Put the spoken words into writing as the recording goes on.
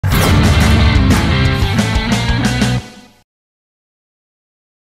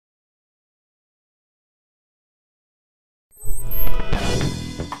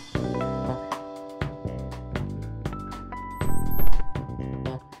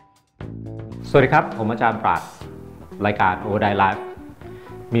สวัสดีครับผมอาจารย์ปราชญ์รายการ OverdriveLive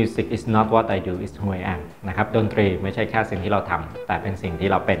Music is not what I do is who I am นะครับดนตรีไม่ใช่แค่สิ่งที่เราทำแต่เป็นสิ่งที่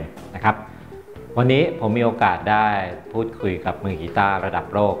เราเป็นนะครับวันนี้ผมมีโอกาสได้พูดคุยกับมือกีตาร์ระดับ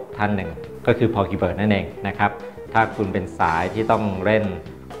โลกท่านหนึ่งก็คือ Paul Gilbert นั่นเองนะครับถ้าคุณเป็นสายที่ต้องเล่น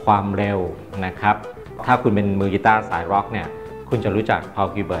ความเร็วนะครับถ้าคุณเป็นมือกีตาร์สายร็อกเนี่ยคุณจะรู้จัก Paul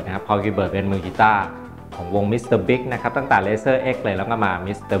Gilbert นะครับ Paul Gilbert เป็นมือกีตาร์ของวง Mr.Big นะครับตั้งแต่ Laser X เลยแล้วก็มา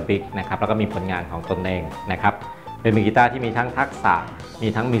Mr.Big นะครับแล้วก็มีผลงานของตนเองนะครับเป็นมือกีตาร์ที่มีทั้งทักษะมี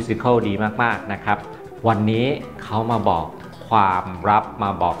ทั้งมิวสิคัลดีมากๆนะครับวันนี้เขามาบอกความลับมา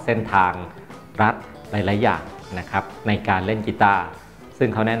บอกเส้นทางรัดหลายๆอย่างนะครับในการเล่นกีตาร์ซึ่ง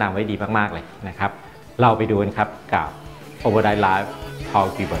เขาแนะนำไว้ดีมากๆเลยนะครับเราไปดูกันครับกับ OverdriveLive Paul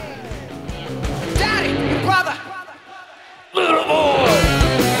Gilbert Daddy, your brother, little boy.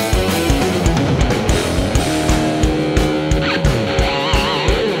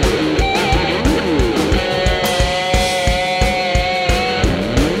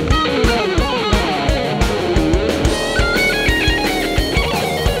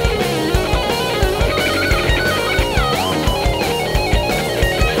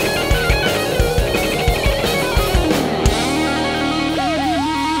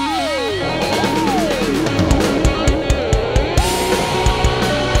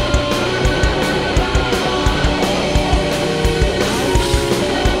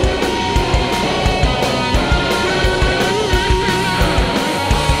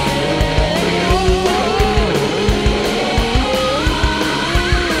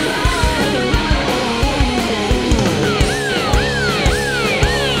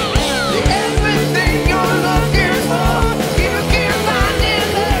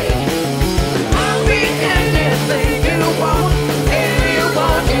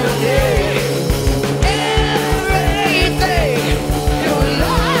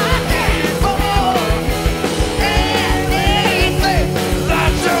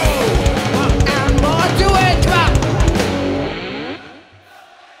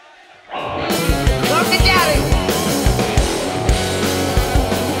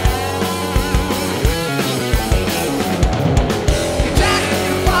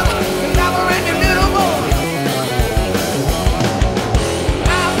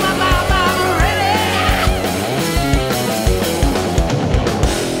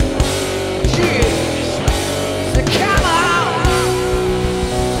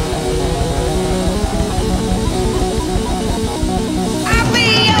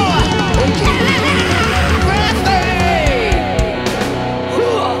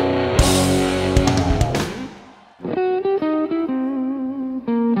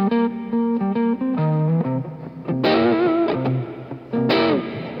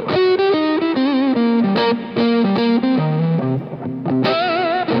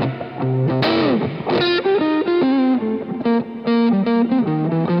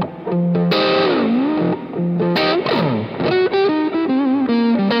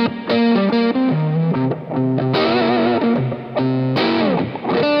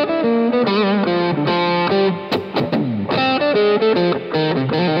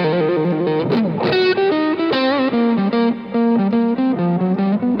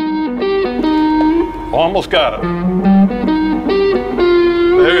 Almost got it.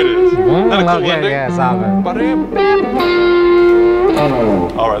 There it is. Isn't that a cool ending? Yeah, yeah,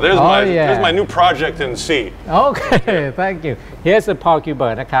 all right, there's my new project in C. Okay, thank you. Here's the Paul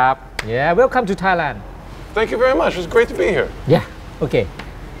Gilbert นะครับ Yeah, welcome to Thailand. Thank you very much. It's great to be here. Yeah, okay.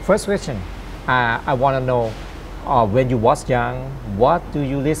 First question. I want to know when you was young, what do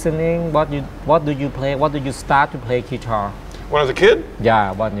you listening? What do you play? What do you start to play guitar? When I was a kid?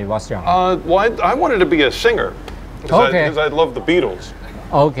 Yeah, when you was young. Well, I wanted to be a singer because I love the Beatles.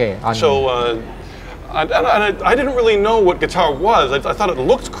 Okay. So I didn't really know what guitar was. I thought it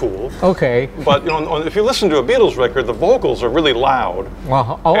looked cool. Okay. But you know, if you listen to a Beatles record, the vocals are really loud.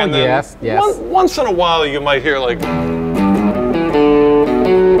 Oh, and then yes. Once in a while, you might hear like.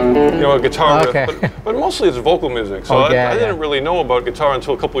 You know, a guitar riff, but mostly it's vocal music. So I didn't really know about guitar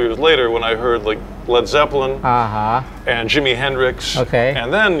until a couple of years later when I heard like Led Zeppelin and Jimi Hendrix. Okay.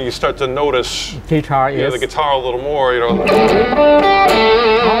 And then you start to notice the guitar a little more, you know.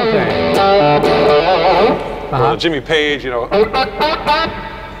 Okay. Jimmy Page, you know.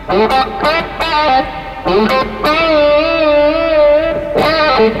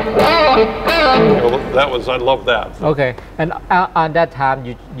 I love that. Okay, and at that time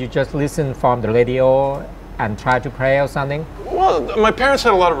you just listen from the radio and try to play or something? Well, my parents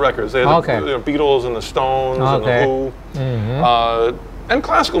had a lot of records. They had the Beatles and the Stones and the Who, and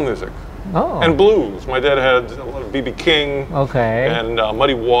classical music. Oh. And blues. My dad had a lot of B.B. King. Okay. And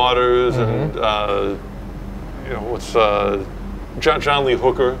Muddy Waters and what's John Lee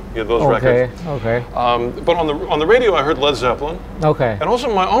Hooker. He had those records. Okay. But on the radio, I heard Led Zeppelin. Okay. And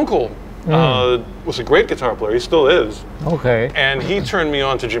also my uncle was a great guitar player. He still is. Okay. And he turned me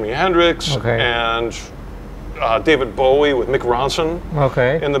on to Jimi Hendrix and David Bowie with Mick Ronson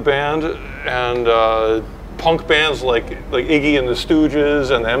in the band, and punk bands like Iggy and the Stooges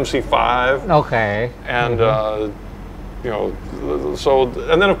and the MC5. Okay. And so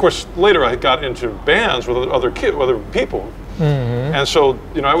and then of course later I got into bands with other people. And so,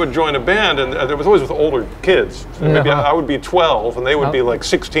 I would join a band, and it was always with older kids. Maybe I would be 12, and they would be like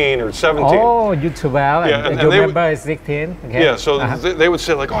 16 or 17. Oh, you 12, and your member is 16? Okay. Yeah, so they would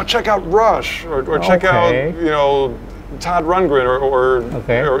say like, oh, check out Rush, or check out, Todd Rundgren, or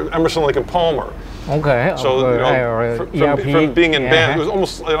Emerson, Lake and Palmer. Okay. So, from being in band, it was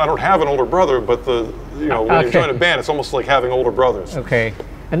almost, I don't have an older brother, but when you join a band, it's almost like having older brothers. Okay.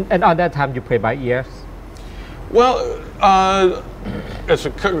 And on that time, you play by ear? Well, it's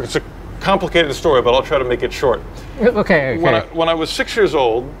a complicated story, but I'll try to make it short. Okay. When I was 6 years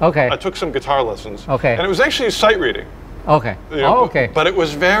old, I took some guitar lessons. Okay. And it was actually sight reading. Okay. Okay. But it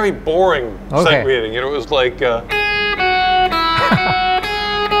was very boring sight reading. It was like. Okay.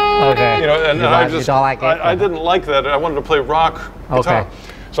 And I just I didn't like that. I wanted to play rock guitar.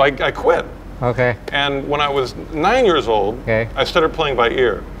 So I quit. Okay. And when I was 9 years old, I started playing by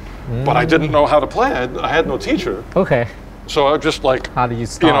ear. But I didn't know how to play. I had no teacher. Okay. So I just like, how do you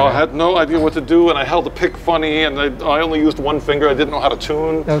start? I had no idea what to do, and I held the pick funny, and I only used one finger. I didn't know how to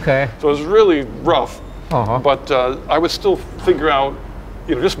tune. Okay. So it was really rough. But I would still figure out,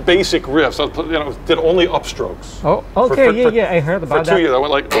 just basic riffs. I did only upstrokes. Oh, okay. I heard about that. For 2 years, I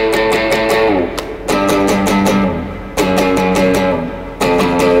went like.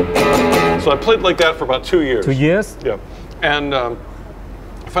 So I played like that for about 2 years. 2 years? Yeah. And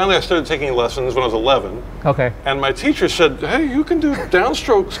finally, I started taking lessons when I was 11. Okay. And my teacher said, hey, you can do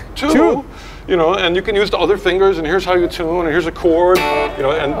downstrokes too. And you can use the other fingers, and here's how you tune, and here's a chord,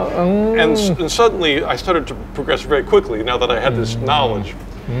 and suddenly I started to progress very quickly now that I had this knowledge.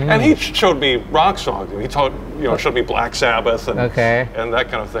 And he showed me rock songs. He taught, showed me Black Sabbath and that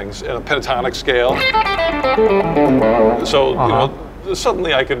kind of things, and a pentatonic scale. So,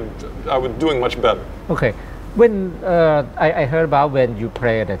 suddenly I was doing much better. Okay. When I heard about when you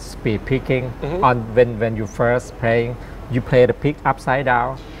play the speed picking on when you first playing, you play the pick upside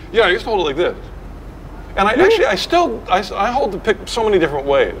down. Yeah, I used to hold it like this, and I hold the pick so many different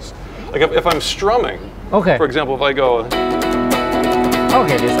ways. Like if I'm strumming, for example, if I go,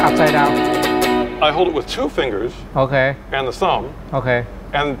 this upside down. I hold it with 2 fingers, and the thumb,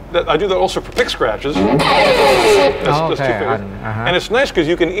 and I do that also for pick scratches. That's 2 fingers, and it's nice because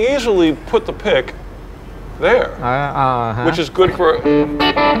you can easily put the pick there, which is good for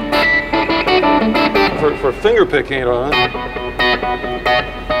finger picking, or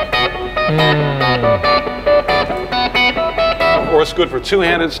it's good for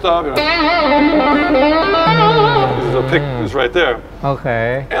two-handed stuff. The pick is right there.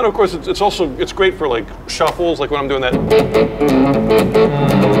 Okay. And of course, it's great for like shuffles, like when I'm doing that.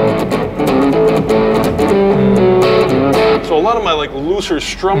 So a lot of my like looser,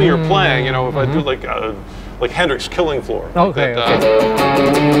 strummier playing, if I do like Hendrix Killing Floor. Okay.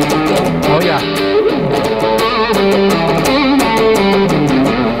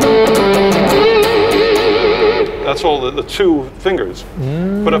 That's all the 2 fingers.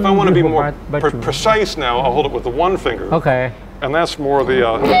 But if I want to be more precise now, I'll hold it with the 1 finger. Okay. And that's more the.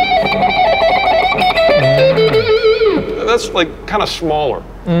 That's like kind of smaller.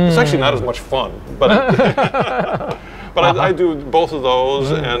 It's actually not as much fun, but I do both of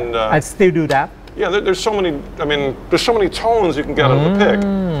those, and I still do that. Yeah, there's so many. I mean, there's so many tones you can get out of the pick.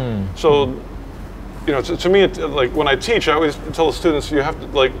 So, to me, like when I teach, I always tell the students you have to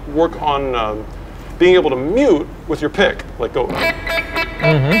like work on being able to mute with your pick, like go,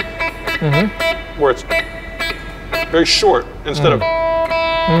 where it's very short instead of.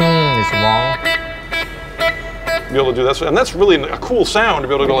 It's long. Be able to do that, and that's really a cool sound to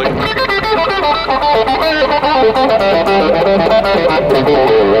be able to go like.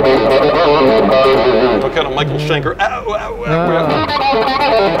 Kind of Michael Schenker.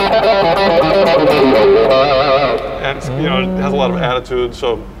 And it has a lot of attitude.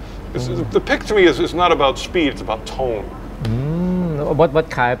 So the pick to me is not about speed; it's about tone. What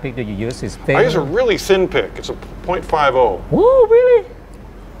kind of pick do you use? Is thin? I use a really thin pick. It's a .50. Oh, really?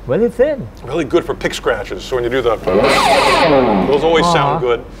 Really thin. Really good for pick scratches. So when you do those always sound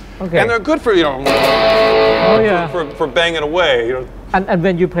good. Okay. And they're good for for banging away. And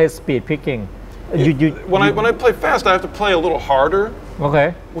when you play speed picking, when I play fast, I have to play a little harder.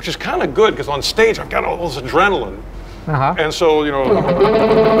 Okay. Which is kind of good because on stage I've got all this adrenaline. And so you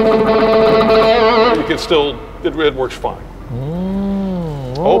can still it works fine.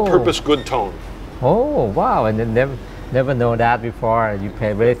 All-purpose good tone. Oh wow! And then never know that before. You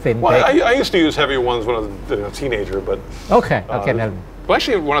play very thin. Well, I used to use heavier ones when I was a teenager, but okay. Well,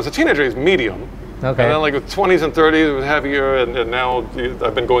 actually, when I was a teenager, it was medium. Okay. And then like with 20s and 30s, it was heavier, and now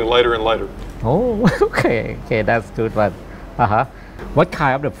I've been going lighter and lighter. Oh, okay, that's good. But what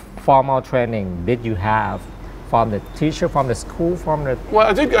kind of the formal training did you have? From the teacher, from the school, from the...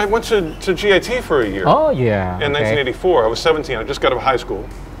 Well, I went to GIT for a year. Oh, yeah. In 1984. I was 17. I just got out of high school.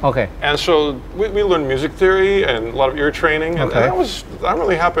 Okay. And so we learned music theory and a lot of ear training. And I'm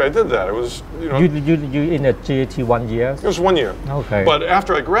really happy I did that. It was, You in the GIT 1 year? It was 1 year. Okay. But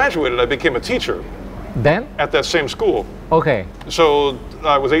after I graduated, I became a teacher. Then? At that same school. Okay. So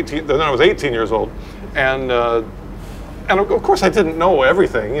I was 18. Then I was 18 years old. And of course I didn't know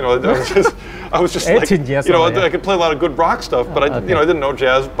everything. I was just like, I could play a lot of good rock stuff, but I didn't know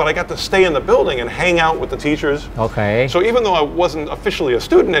jazz. But I got to stay in the building and hang out with the teachers. Okay. So even though I wasn't officially a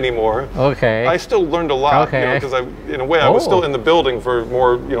student anymore, I still learned a lot. Because in a way I was still in the building for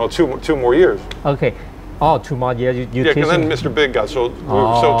more, 2 more years. Okay. Oh, 2 more years. You because then Mr. Big got so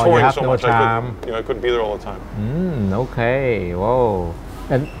touring so much, I couldn't be there all the time. Okay. Whoa.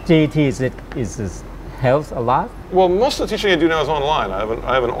 And GT is helps a lot? Well, most of the teaching I do now is online.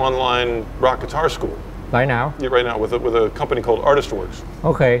 I have an online rock guitar school. Right now? Yeah, right now with a company called ArtistWorks.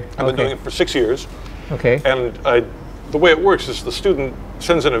 Okay. I've been doing it for 6 years. Okay. And the way it works is the student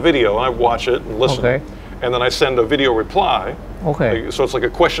sends in a video, and I watch it and listen. Okay. And then I send a video reply. Okay. So it's like a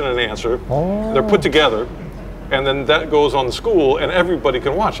question and answer. Oh. They're put together, and then that goes on the school, and everybody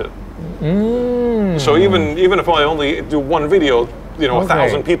can watch it. So even if I only do one video,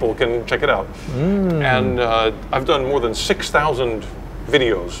 1,000 people can check it out. And I've done more than 6,000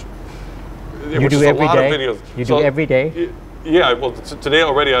 videos. You do every day? You do every day? Yeah, well, today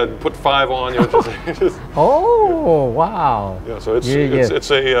already I put 5 on. Oh, wow. Yeah, so it's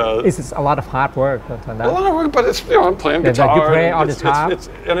a lot of hard work. A lot of work, but it's I'm playing guitar. You play all the time?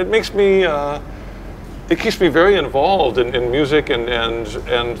 And it makes me, it keeps me very involved in music and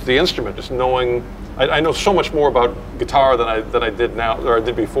the instrument, just knowing. I know so much more about guitar than I did now, or I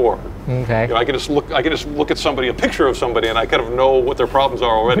did before. Okay. I can just look at somebody, a picture of somebody, and I kind of know what their problems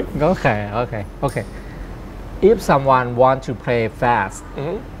are already. Okay. If someone wants to play fast,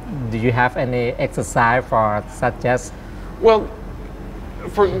 do you have any exercise for such as? Well,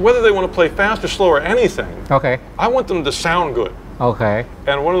 for whether they want to play fast or slow or anything, I want them to sound good. Okay.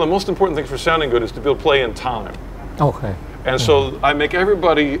 And one of the most important things for sounding good is to be able to play in time. Okay. And so I make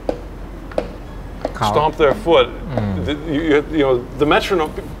everybody stomp their foot. The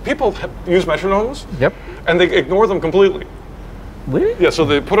metronome. People use metronomes. Yep. And they ignore them completely. Really? Yeah. So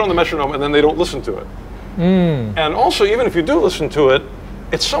they put on the metronome and then they don't listen to it. And also, even if you do listen to it,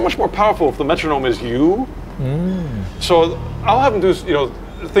 it's so much more powerful if the metronome is you. So I'll have them do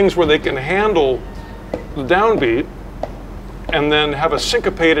things where they can handle the downbeat and then have a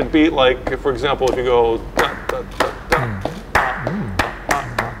syncopated beat, like for example, if you go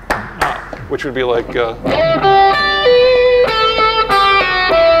which would be like or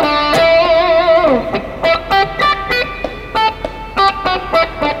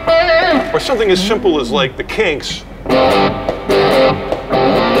something as simple as like the Kinks.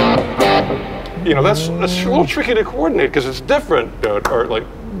 That's a little tricky to coordinate because it's different. Or like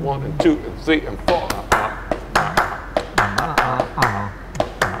 1 and 2 and 3 and 4.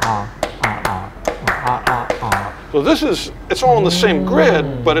 So it's all on the same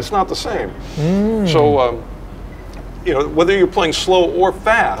grid, but it's not the same. So, whether you're playing slow or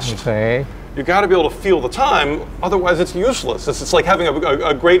fast, you got to be able to feel the time. Otherwise, it's useless. It's like having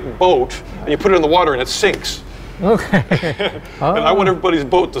a great boat, and you put it in the water and it sinks. Okay. And I want everybody's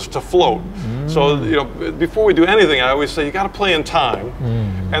boat to float. So, before we do anything, I always say you got to play in time,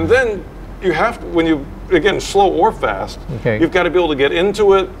 and then you have to, when you again slow or fast, you've got to be able to get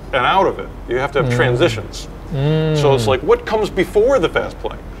into it and out of it. You have to have transitions. So it's like what comes before the fast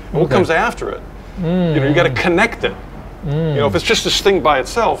play and what comes after it. You got to connect it. If it's just this thing by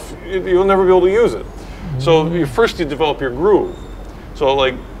itself, you'll never be able to use it. So first you develop your groove. So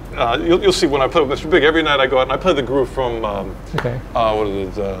like you'll see when I play with Mr. Big, every night I go out and I play the groove from what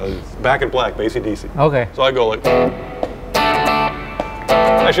is it? Back in Black by AC/DC. Okay. So I go like.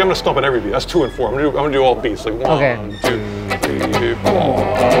 Actually, I'm gonna stomp on every beat. That's 2 and 4. I'm gonna do all beats like 1, 2, 3, 4.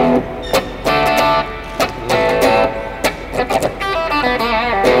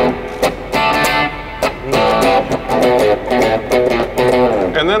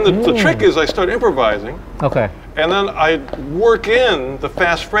 is I start improvising. Okay. And then I work in the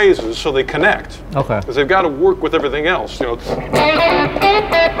fast phrases so they connect. Okay. Because they've got to work with everything else. You know.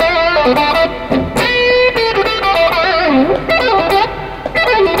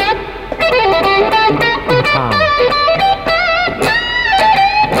 In time.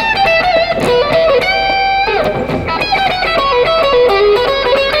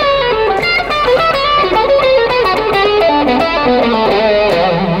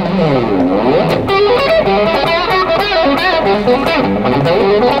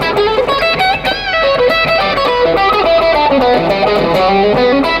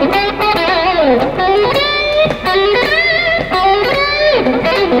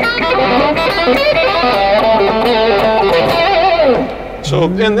 So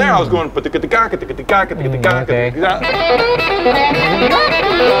in there I was going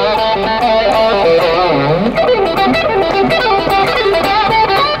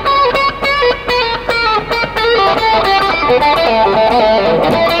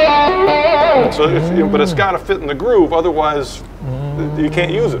So but it's got to fit in the groove, otherwise you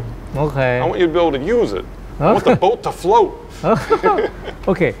can't use it. Okay. I want you to be able to use it. I want the boat to float.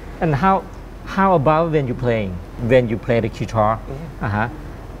 Okay. And how about when you play the guitar?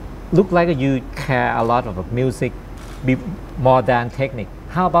 Look like you care a lot of music more than technique.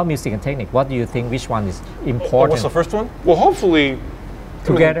 How about music and technique? What do you think? Which one is important? What's the first one? Well, hopefully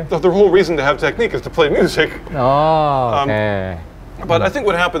together. The whole reason to have technique is to play music. Oh, okay. But I think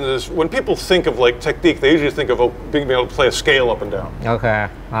what happens is when people think of like technique, they usually think of being able to play a scale up and down. Okay.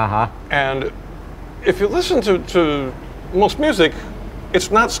 And if you listen to most music,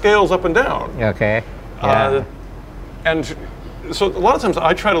 it's not scales up and down. Okay. Yeah. And so a lot of times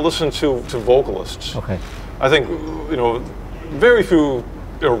I try to listen to vocalists. Okay. I think very few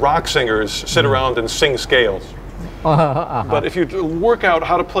rock singers sit around and sing scales. But if you work out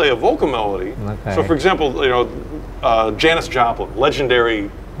how to play a vocal melody, so for example, Janis Joplin, legendary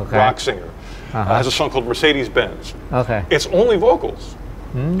rock singer, has a song called Mercedes-Benz. Okay. It's only vocals,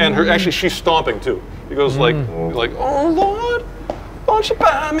 and actually she's stomping too. It goes like, oh Lord, won't you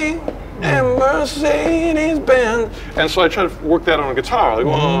buy me a Mercedes-Benz? And so I try to work that on a guitar, like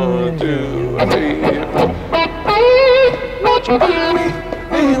 1, 2, 3. Won't you buy me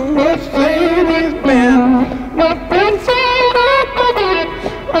a Mercedes-Benz?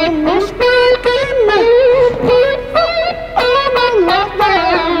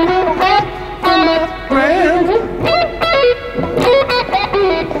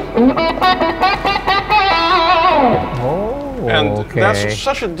 And that's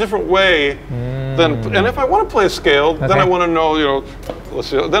such a different way than. And if I want to play a scale, then I want to know, let's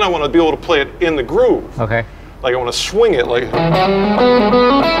see. Then I want to be able to play it in the groove. Okay. Like I want to swing it, like.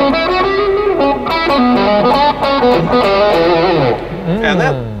 And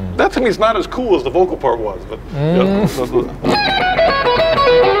that to me is not as cool as the vocal part was, but.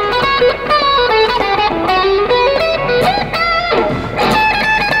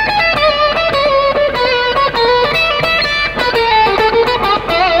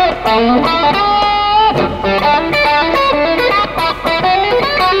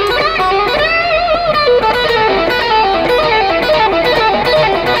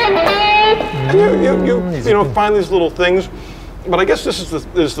 You find these little things, but I guess this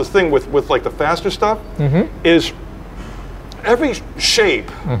is the thing with like the faster stuff is every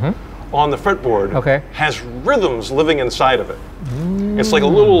shape on the fretboard has rhythms living inside of it. It's like a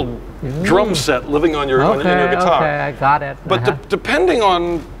little drum set living on your guitar. Okay, I got it. But depending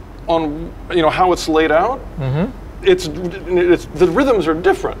on how it's laid out, it's the rhythms are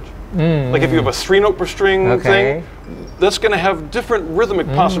different. Like if you have a 3-note per string thing, that's going to have different rhythmic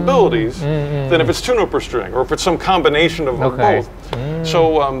possibilities than if it's 2-note per string, or if it's some combination of both.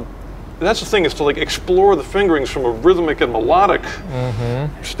 So that's the thing, is to like explore the fingerings from a rhythmic and melodic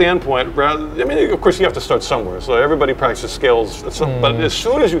standpoint. I mean, of course, you have to start somewhere. So everybody practices scales, but as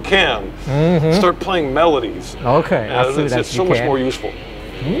soon as you can, start playing melodies. Okay, it's so much more useful.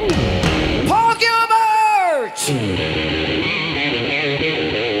 Paul Gilbert!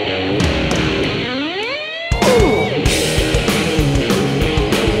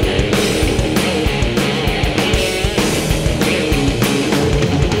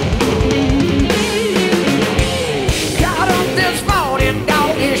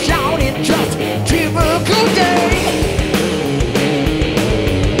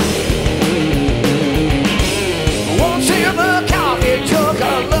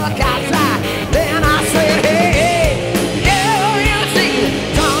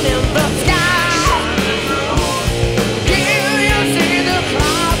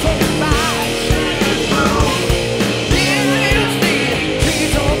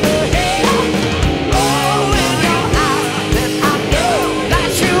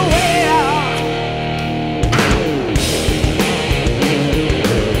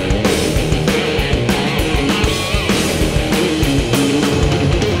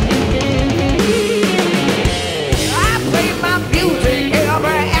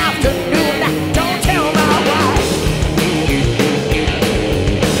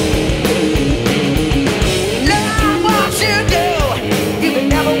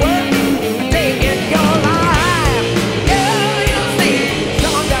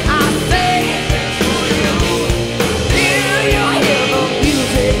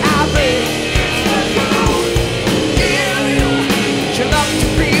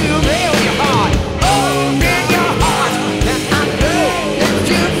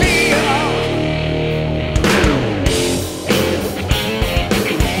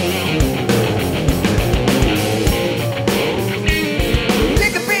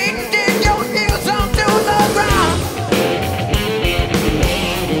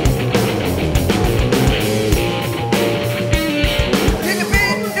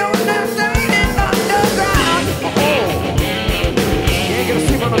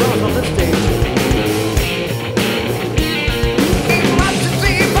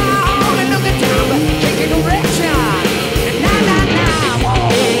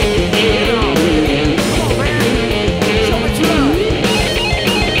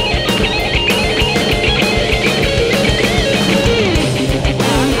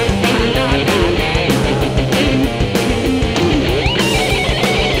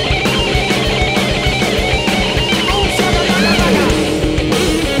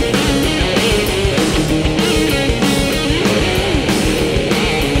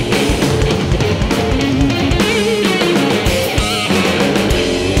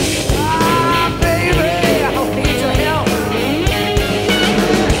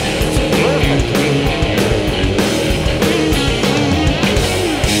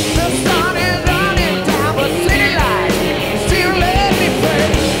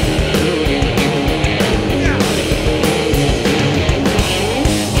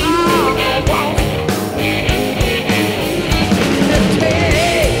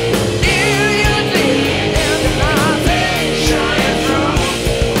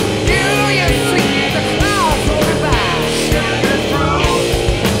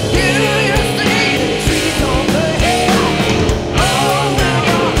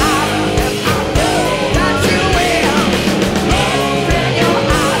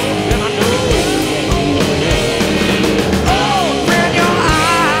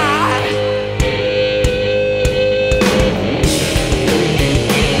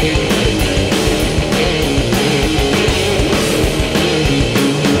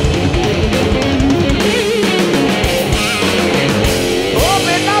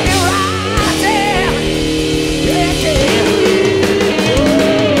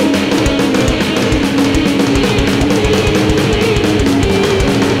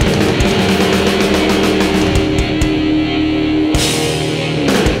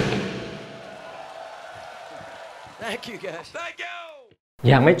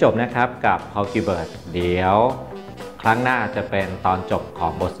 ยังไม่จบนะครับกับ Paul Gilbert เดี๋ยวครั้งหน้าจะเป็นตอนจบขอ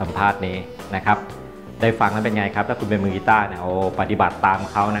งบทสัมภาษณ์นี้นะครับได้ฟังแล้วเป็นไงครับถ้าคุณเป็นมือกีตาร์เนี่ยปฏิบัติตาม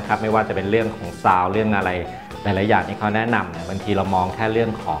เขานะครับไม่ว่าจะเป็นเรื่องของซาวด์เรื่องอะไรหลายๆอย่างที่เขาแนะนำเนี่ยบางทีเรามองแค่เรื่อ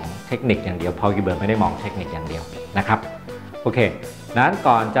งของเทคนิคอย่างเดียว Paul Gilbert ไม่ได้มองเทคนิคอย่างเดียวนะครับโอเคนั้น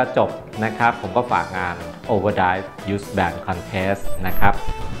ก่อนจะจบนะครับผมก็ฝากงาน OVERDRIVE Youth Band Contest นะครับ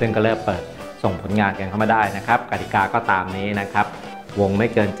ซึ่งก็เริ่มเปิดส่งผลงานกันเข้ามาได้นะครับกติกาก็ตามนี้นะครับวงไม่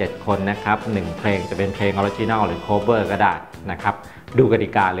เกิน7คนนะครับ1เพลงจะเป็นเพลงออริจินัลหรือ cover ก็ได้นะครับดูกติ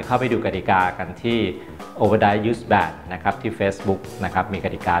กาหรือเข้าไปดูกติกากันที่ OVERDRIVE Youth Band นะครับที่ Facebook นะครับมีก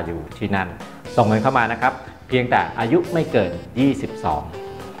ติกาอยู่ที่นั่นส่งเงินเข้ามานะครับเพียงแต่อายุไม่เกิน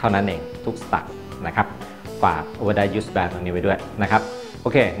22เท่านั้นเองทุกสตั๊กนะครับฝาก OVERDRIVE Youth Band ตรงนี้ไว้ด้วยนะครับโอ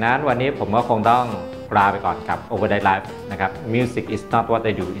เคนั้นวันนี้ผมก็คงต้องลาไปก่อนกับ OverdriveLive นะครับ Music is not what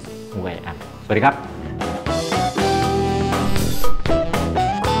I do is who I am สวัสดีครับ